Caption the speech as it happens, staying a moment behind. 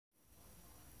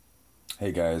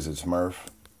Hey guys, it's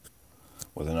Murph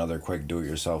with another quick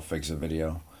do-it-yourself fix-it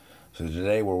video. So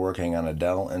today we're working on a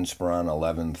Dell Inspiron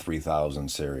 11 3000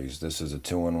 series. This is a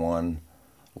 2-in-1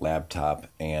 laptop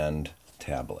and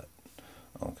tablet.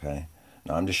 Okay,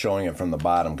 now I'm just showing it from the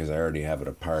bottom because I already have it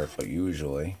apart, but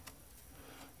usually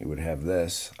you would have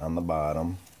this on the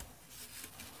bottom.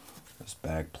 This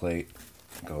back plate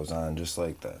goes on just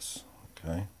like this.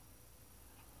 Okay,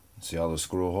 see all the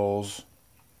screw holes?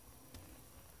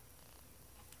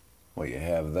 What you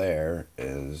have there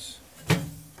is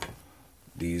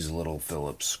these little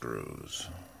Phillips screws.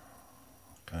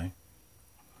 Okay,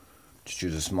 just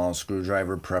use a small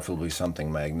screwdriver, preferably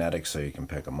something magnetic so you can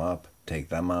pick them up, take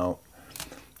them out,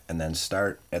 and then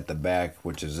start at the back,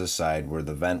 which is this side where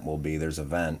the vent will be. There's a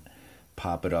vent.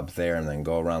 Pop it up there and then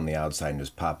go around the outside and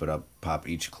just pop it up, pop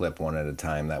each clip one at a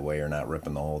time. That way you're not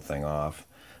ripping the whole thing off.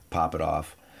 Pop it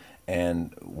off.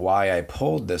 And why I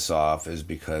pulled this off is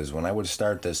because when I would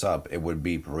start this up, it would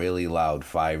beep really loud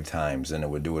 5 times, and it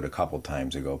would do it a couple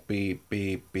times. It would go beep,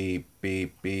 beep, beep,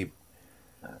 beep, beep,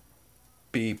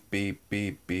 beep, beep,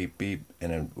 beep, beep, beep,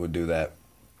 and it would do that.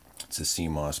 It's a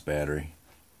CMOS battery,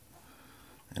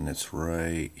 and it's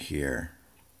right here.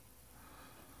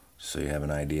 So you have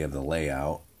an idea of the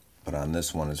layout, but on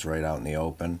this one, it's right out in the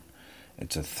open.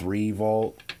 It's a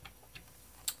 3-volt,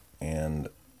 and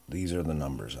these are the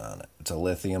numbers on it. It's a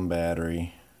lithium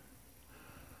battery.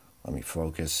 Let me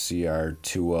focus,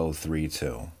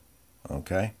 CR2032.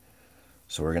 Okay?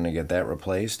 So we're going to get that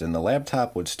replaced. And the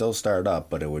laptop would still start up,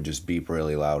 but it would just beep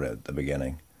really loud at the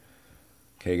beginning.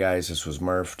 Okay, guys, this was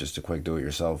Murph. Just a quick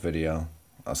do-it-yourself video.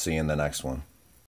 I'll see you in the next one.